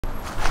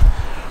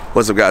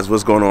What's up, guys?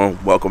 What's going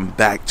on? Welcome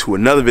back to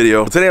another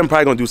video. Today I'm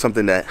probably gonna do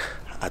something that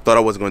I thought I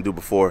wasn't gonna do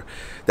before.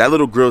 That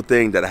little grill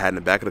thing that I had in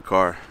the back of the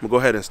car, I'm gonna go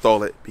ahead and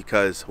install it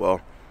because,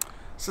 well,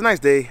 it's a nice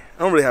day. I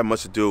don't really have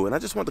much to do and I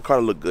just want the car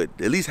to look good,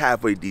 at least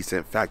halfway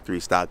decent, factory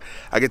stock.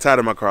 I get tired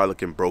of my car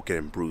looking broken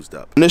and bruised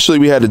up. Initially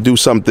we had to do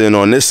something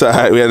on this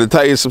side. We had to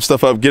tighten some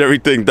stuff up, get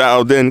everything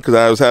dialed in because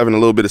I was having a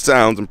little bit of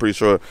sounds. I'm pretty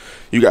sure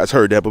you guys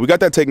heard that, but we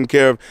got that taken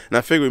care of and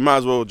I figured we might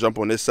as well jump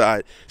on this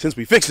side since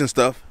we fixing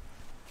stuff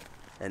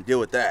and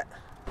deal with that.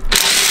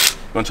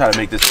 I'm gonna try to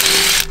make this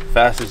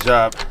fastest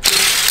job.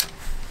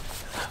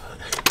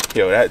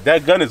 Yo,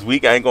 that gun is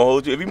weak. I ain't gonna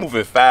hold you. It be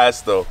moving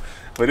fast though,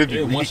 but if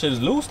you one shit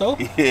is loose though.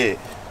 Yeah.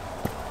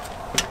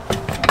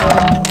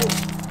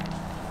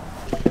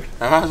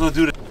 I might as well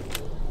do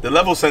the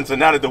level sensor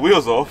now that the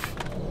wheel's off.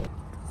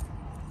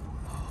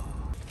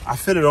 I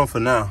fit it on for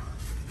now,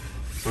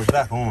 so it's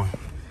back on.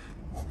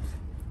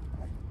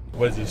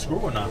 What is it, screw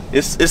or not?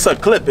 It's a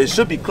clip. It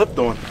should be clipped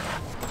on.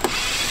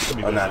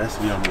 Oh nah, that's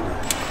we don't need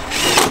that.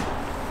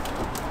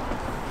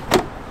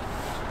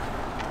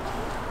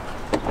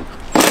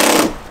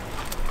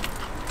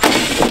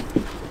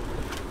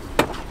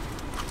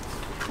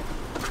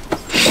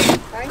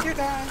 Thank you,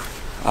 guys.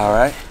 All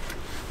right.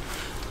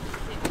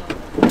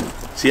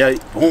 See how,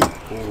 boom.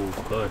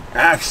 Oh, good.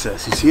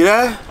 Access, you see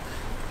that?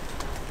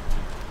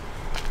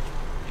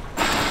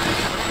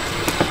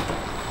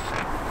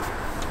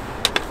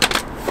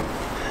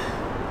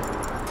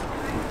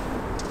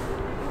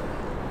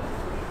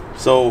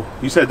 So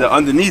you said the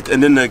underneath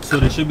and then the... So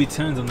there should be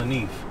 10s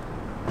underneath.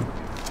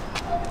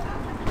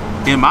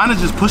 Yeah, mine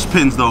is just push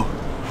pins though.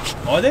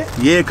 Are they?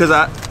 Yeah, cause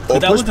that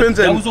was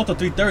off the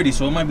 330,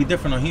 so it might be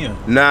different on here.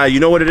 Nah, you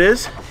know what it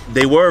is?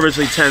 They were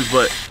originally 10s,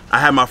 but I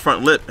had my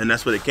front lip and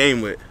that's what it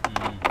came with.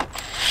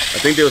 I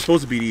think they were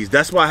supposed to be these.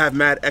 That's why I have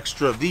mad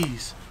extra of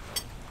these.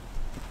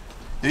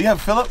 Do you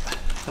have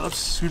Phillips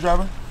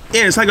screwdriver?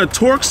 Yeah, it's like a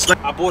Torx. Like,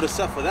 I bought a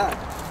set for that.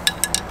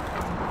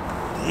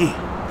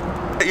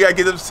 Damn.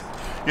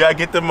 You gotta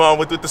get them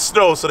with the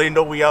snow so they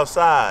know we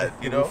outside.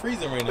 You know, we're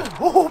freezing right now.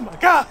 Oh my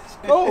gosh!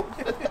 Oh,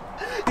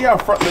 see our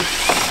front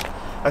lips.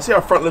 I see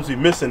our front lips be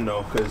missing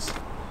though, cause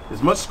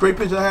as much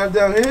scrapage I have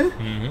down here.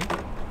 You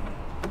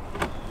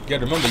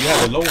gotta remember, you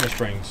have the low in the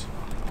springs.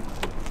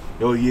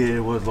 Oh yeah,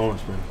 it was low in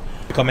springs.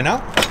 Coming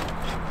out?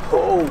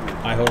 Oh.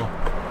 Alright, hold on.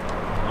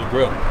 The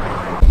grill.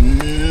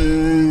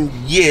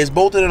 Yeah, it's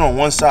bolted in on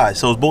one side,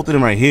 so it's bolted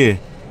in right here.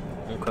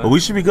 Okay. But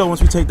we should be good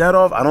once we take that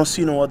off. I don't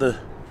see no other.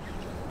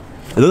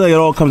 It looks like it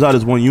all comes out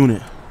as one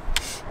unit.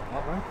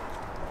 Alright.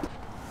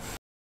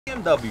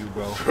 BMW,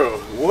 bro. Bro,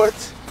 what?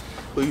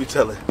 Who you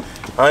telling?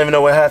 I don't even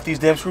know where half these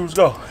damn screws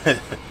go.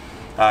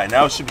 Alright,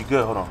 now it should be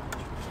good. Hold on.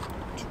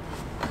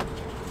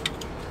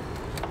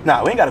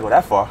 Nah, we ain't gotta go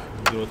that far.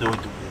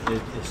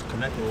 It's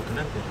connected, all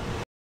connected.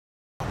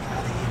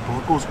 Bro,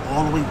 it goes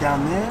all the way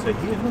down there. To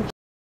here, look.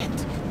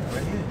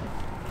 Right here.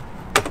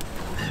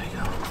 There we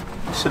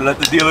go. Should let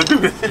the dealer do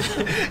it.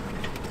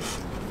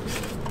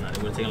 Nah, they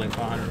would've taken like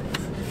 500.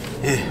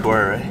 Yeah,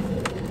 word, right?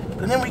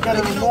 And then we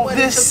gotta remove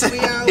this.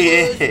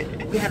 Yeah.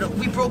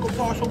 We broke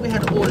apart, so we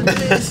had to order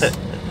this. That's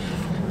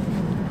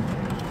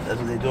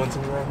what they're doing to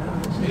me right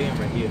now.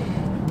 Yeah, right here.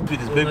 This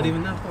It's big not one.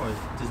 even that far.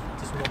 It's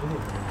just one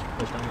over here.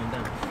 Push that one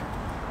down.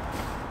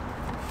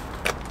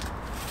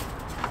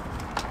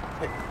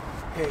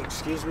 Hey,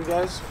 excuse me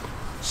guys.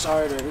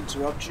 Sorry to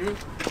interrupt you,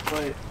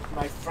 but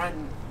my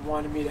friend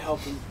wanted me to help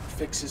him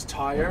fix his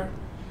tire.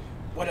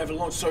 Whatever,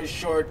 long story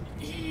short,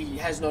 he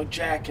has no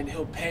jack and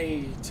he'll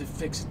pay to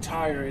fix a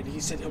tire and he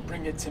said he'll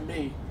bring it to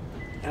me.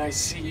 And I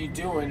see you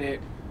doing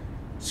it,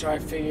 so I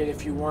figured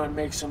if you want to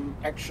make some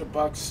extra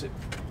bucks,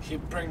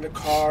 he'd bring the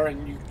car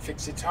and you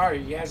fix the tire.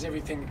 He has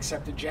everything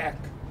except the jack.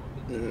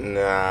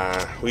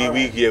 Nah, we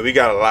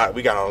got a lot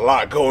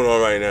going on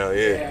right now.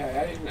 Yeah.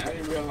 Yeah, I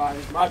didn't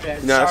realize. My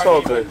bad. Nah, it's Sorry,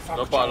 all good.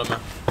 No problem, man.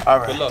 All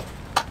right. Good luck.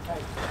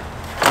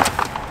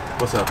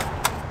 What's up?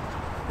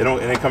 It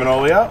ain't coming all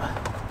the way out?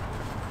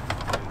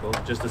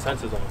 Just the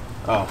sensors on.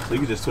 Oh, so you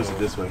can just twist it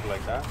this way.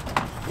 Like that?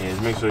 Yeah,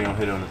 just make sure you don't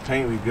hit it on the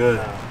paint. We good.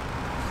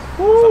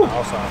 Woo!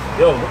 Outside.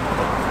 Yo, look.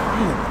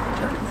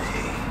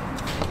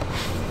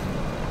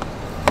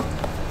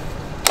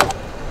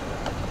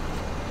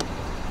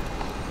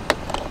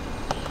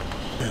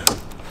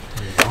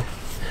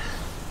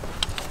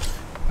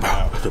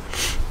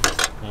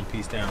 One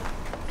piece down.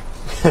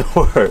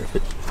 Word.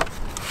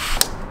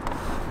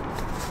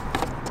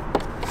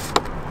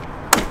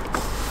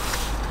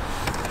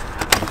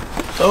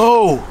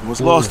 Oh,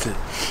 almost lost it.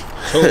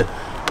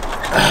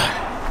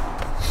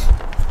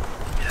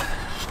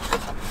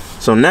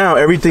 So now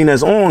everything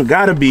that's on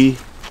gotta be, you know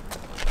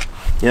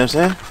what I'm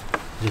saying?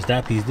 Just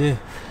that piece there.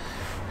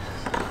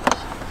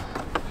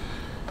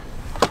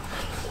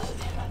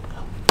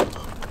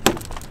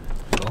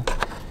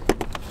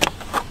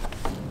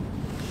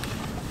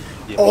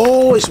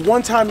 Oh, it's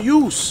one-time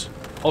use.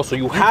 Oh, so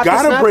you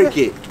gotta break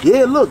it.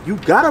 Yeah, look, you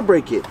gotta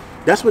break it.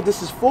 That's what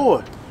this is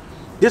for.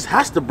 This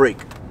has to break.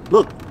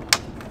 Look.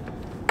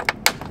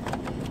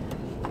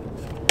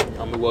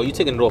 I mean, well, you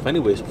taking it off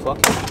anyway, so fuck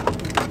it.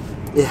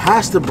 It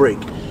has to break.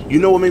 You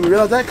know what made me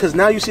realize that? Because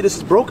now you see this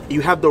is broke.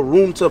 You have the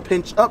room to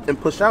pinch up and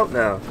push out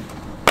now.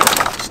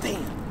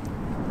 Stand.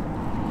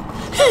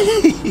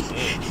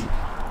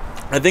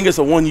 I think it's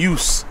a one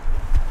use.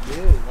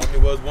 Yeah,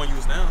 it was one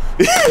use now.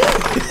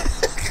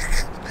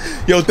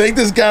 Yo, thank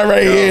this guy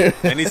right here.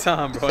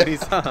 Anytime, bro.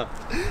 Anytime.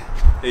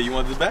 Hey, you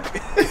want this back?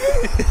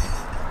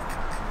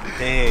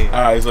 Dang.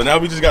 All right, so now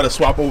we just got to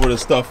swap over the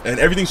stuff, and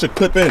everything should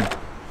clip in.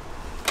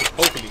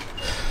 Hopefully.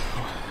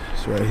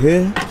 It's right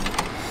here.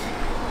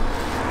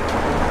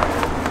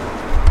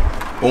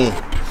 Boom.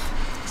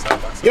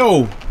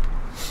 Yo,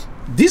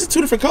 these are two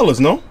different colors,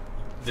 no?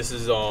 This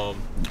is well,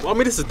 I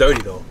mean, this is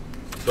dirty though,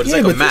 but it's Yeah,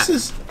 like a but matte.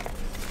 this is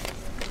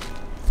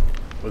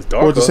It's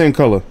darker. or it's the same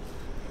color.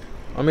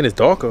 I mean, it's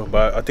darker,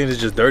 but I think it's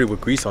just dirty with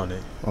grease on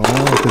it. Oh,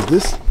 because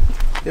this,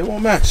 it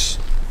won't match.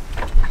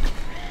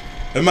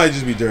 It might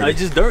just be dirty. It's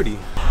just dirty.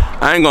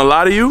 I ain't gonna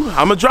lie to you.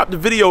 I'm gonna drop the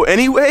video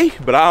anyway,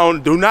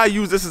 but do not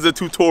use this as a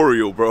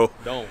tutorial, bro.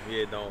 Don't,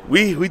 yeah, don't.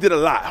 We did a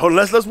lot. Hold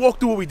on, let's walk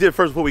through what we did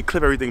first before we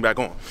clip everything back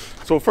on.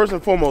 So first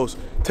and foremost,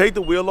 take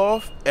the wheel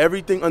off.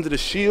 Everything under the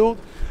shield,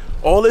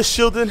 all this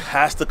shielding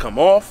has to come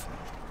off.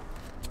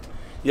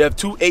 You have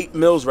two 8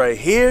 mils right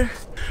here,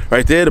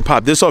 right there to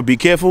pop this off. Be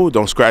careful,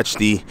 don't scratch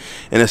the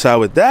inner side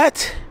with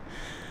that.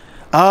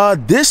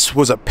 This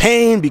was a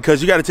pain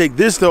because you got to take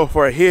this off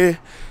right here.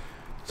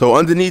 So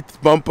underneath the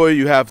bumper,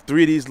 you have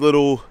 3 of these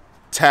little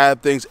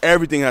tab things.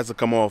 Everything has to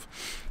come off.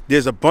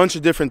 There's a bunch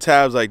of different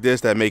tabs like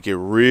this that make it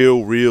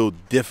real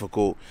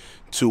difficult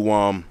to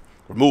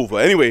remove.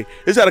 But anyway,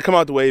 this got to come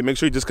out the way. Make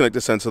sure you disconnect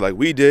the sensor like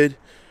we did,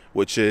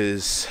 which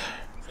is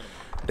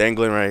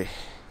dangling right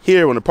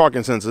here on the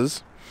parking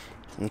sensors.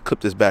 Let me clip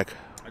this back.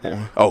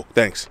 Oh,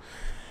 thanks.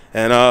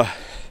 And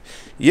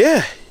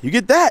yeah, you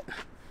get that.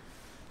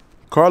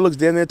 Car looks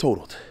damn near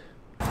totaled.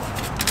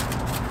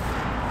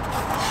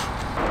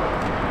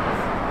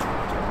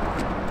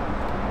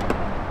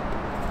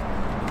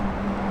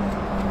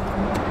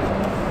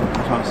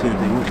 I see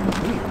anything with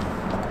me.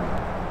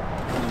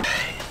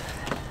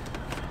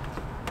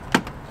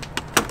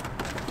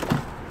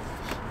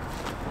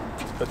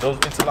 But those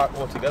interlock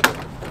all together.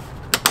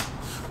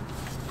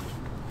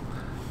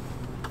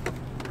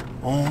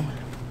 On.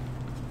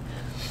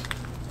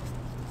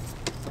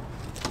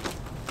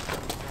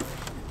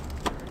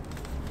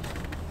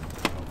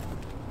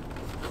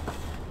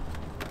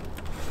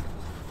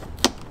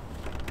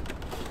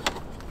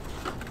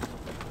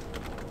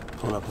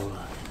 Hold up.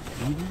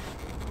 Even?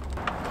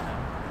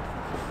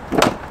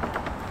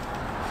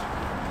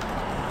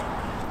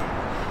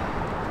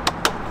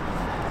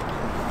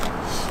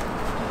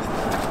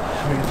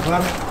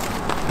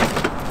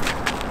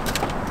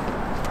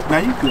 Now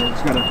you good.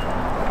 Just gotta.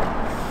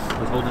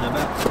 What's holding it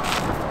back?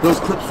 Those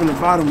clips from the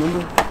bottom,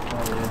 remember?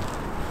 Oh yeah.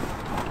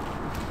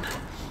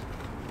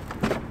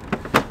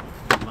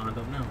 Lined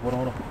up now. Hold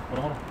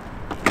on.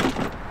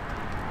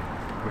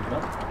 Break it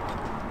up.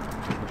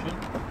 Push it.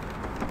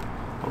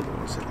 Hold on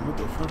a second. What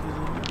the fuck is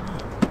it?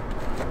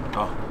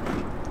 Oh.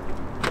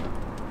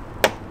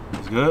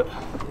 It's good.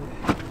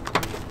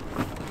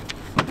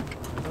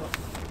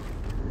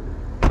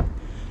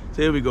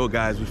 So here we go,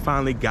 guys. We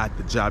finally got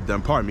the job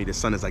done. Pardon me, the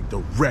sun is like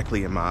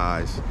directly in my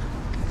eyes.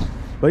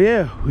 But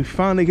yeah, we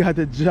finally got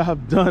the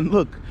job done.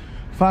 Look,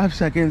 5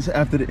 seconds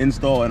after the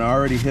install and I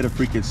already hit a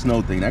freaking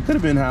snow thing. That could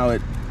have been how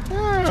it,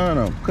 I don't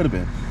know, could have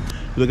been.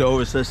 Look at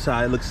over this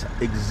side, it looks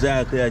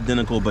exactly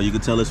identical, but you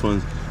can tell this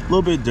one's a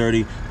little bit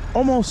dirty.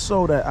 Almost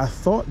so that I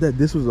thought that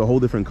this was a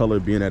whole different color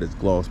being that it's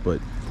gloss, but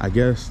I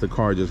guess the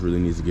car just really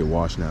needs to get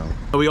washed now.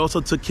 We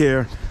also took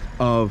care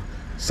of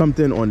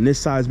something on this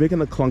side, making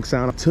a clunk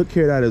sound. I took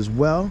care of that as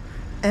well.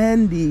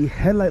 And the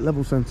headlight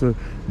level sensor,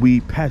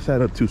 we patched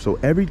that up too. So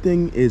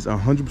everything is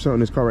 100% on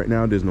this car right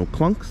now. There's no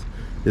clunks,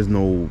 there's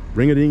no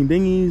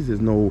ring-a-ding-dingies,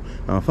 there's no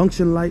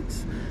function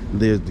lights,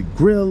 there's the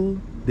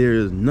grill,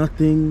 there's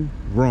nothing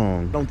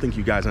wrong. I don't think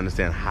you guys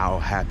understand how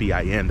happy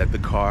I am that the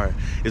car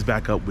is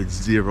back up with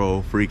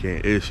 0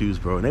 freaking issues,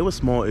 bro. And they were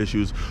small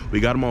issues. We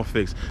got them all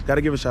fixed. Gotta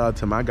give a shout out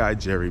to my guy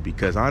Jerry,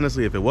 because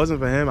honestly, if it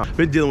wasn't for him, I've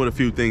been dealing with a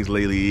few things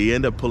lately. He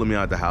ended up pulling me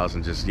out the house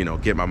and just, you know,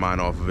 get my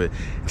mind off of it,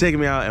 taking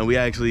me out, and we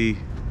actually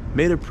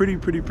made a pretty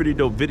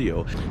dope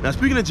video. Now,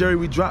 speaking of Jerry,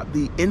 we dropped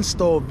the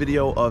install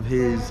video of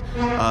his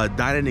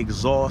Dynan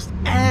exhaust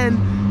and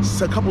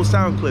a couple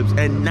sound clips,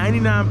 and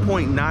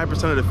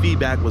 99.9% of the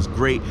feedback was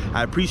great.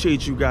 I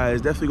appreciate you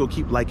guys. Definitely go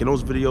keep liking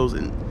those videos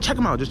and check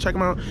them out. Just check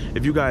them out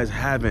if you guys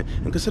haven't,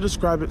 and consider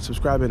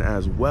subscribing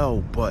as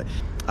well. But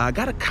I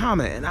got a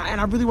comment, and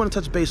I really want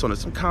to touch base on it.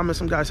 Some comments,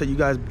 some guys said you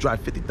guys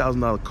drive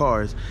 $50,000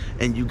 cars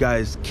and you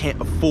guys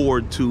can't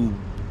afford to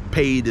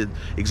pay the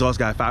exhaust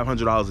guy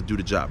 $500 to do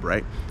the job,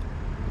 right?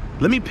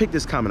 Let me pick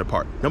this comment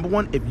apart. Number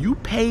one, if you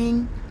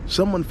paying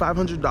someone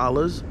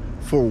 $500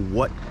 for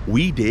what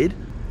we did,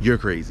 you're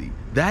crazy.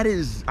 That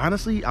is,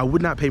 honestly, I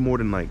would not pay more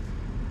than like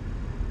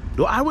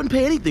Well, I wouldn't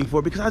pay anything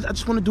for it because I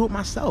just want to do it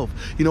myself.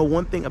 You know,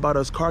 one thing about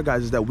us car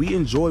guys is that we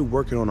enjoy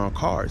working on our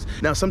cars.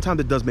 Now, sometimes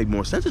it does make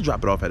more sense to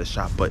drop it off at a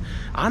shop, but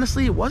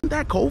honestly, it wasn't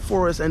that cold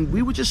for us, and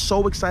we were just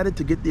so excited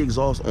to get the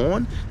exhaust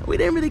on, and we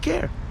didn't really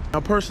care. Now,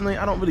 personally,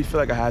 I don't really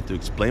feel like I have to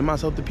explain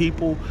myself to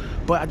people,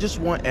 but I just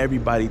want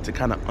everybody to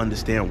kind of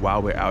understand why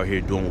we're out here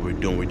doing what we're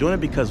doing. We're doing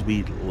it because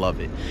we love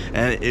it.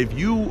 And if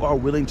you are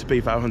willing to pay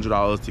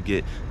 $500 to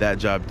get that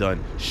job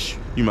done,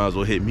 you might as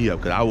well hit me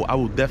up, because I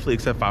will definitely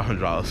accept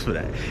 $500 for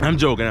that. I'm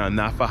joking, I'm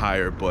not for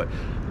hire, but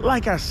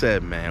like I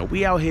said, man,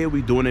 we out here,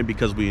 we doing it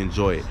because we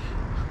enjoy it.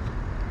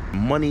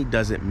 Money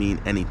doesn't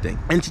mean anything,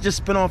 and to just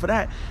spin off of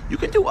that, you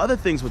can do other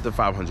things with the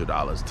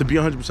 $500. To be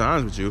 100%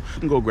 honest with you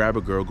can go grab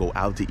a girl, go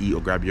out to eat,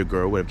 or grab your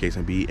girl, whatever case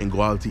may be, and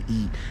go out to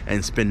eat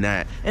and spend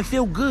that and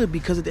feel good,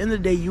 because at the end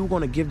of the day, you're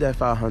going to give that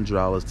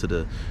 $500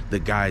 to the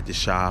guy at the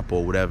shop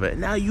or whatever, and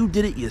now you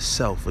did it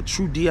yourself. A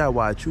true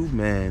DIY, true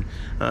man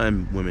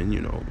and women, you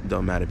know,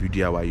 don't matter if you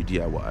DIY, you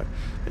DIY,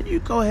 and you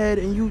go ahead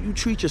and you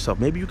treat yourself.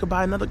 Maybe you could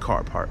buy another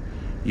car part.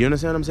 You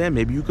understand what I'm saying?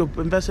 Maybe you could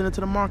invest it into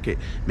the market.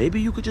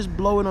 Maybe you could just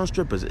blow it on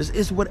strippers.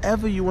 It's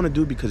whatever you want to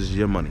do, because it's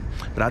your money.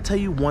 But I'll tell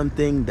you one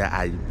thing that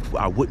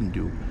I wouldn't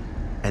do,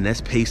 and that's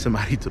pay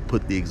somebody to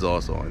put the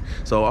exhaust on.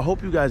 So I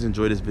hope you guys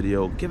enjoy this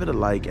video. Give it a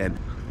like, and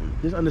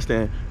just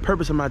understand,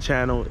 purpose of my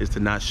channel is to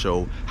not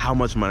show how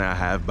much money I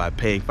have by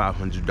paying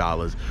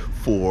 $500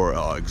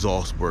 for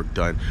exhaust work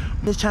done.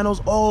 This channel is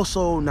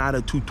also not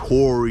a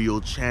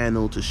tutorial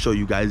channel to show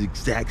you guys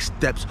exact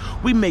steps.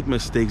 We make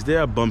mistakes,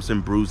 there are bumps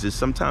and bruises.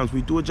 Sometimes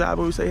we do a job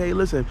and we say, hey,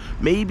 listen,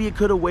 maybe it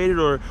could have waited,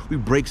 or we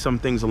break some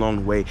things along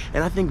the way.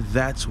 And I think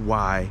that's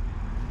why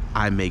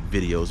I make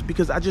videos,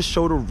 because I just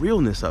show the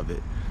realness of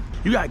it.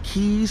 You got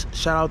Keys,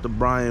 shout out to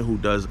Brian, who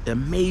does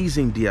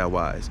amazing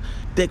DIYs.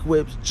 Thick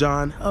Whips,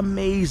 John,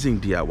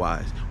 amazing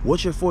DIYs.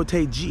 What's Your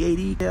Forte,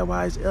 G80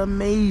 DIYs,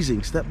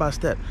 amazing, step by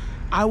step.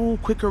 I will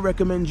quicker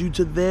recommend you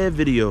to their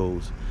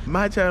videos.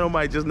 My channel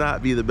might just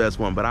not be the best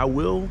one, but I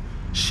will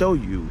show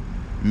you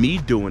me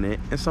doing it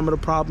and some of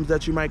the problems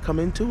that you might come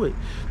into it.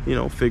 You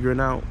know, figuring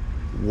out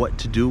what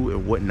to do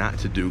and what not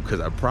to do,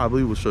 because I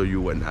probably will show you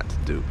what not to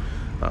do.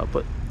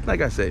 But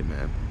like I say,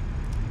 man,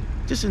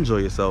 just enjoy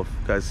yourself,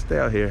 guys. Stay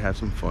out here, have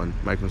some fun.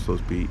 Micro Slow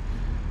Speed.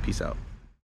 Peace out.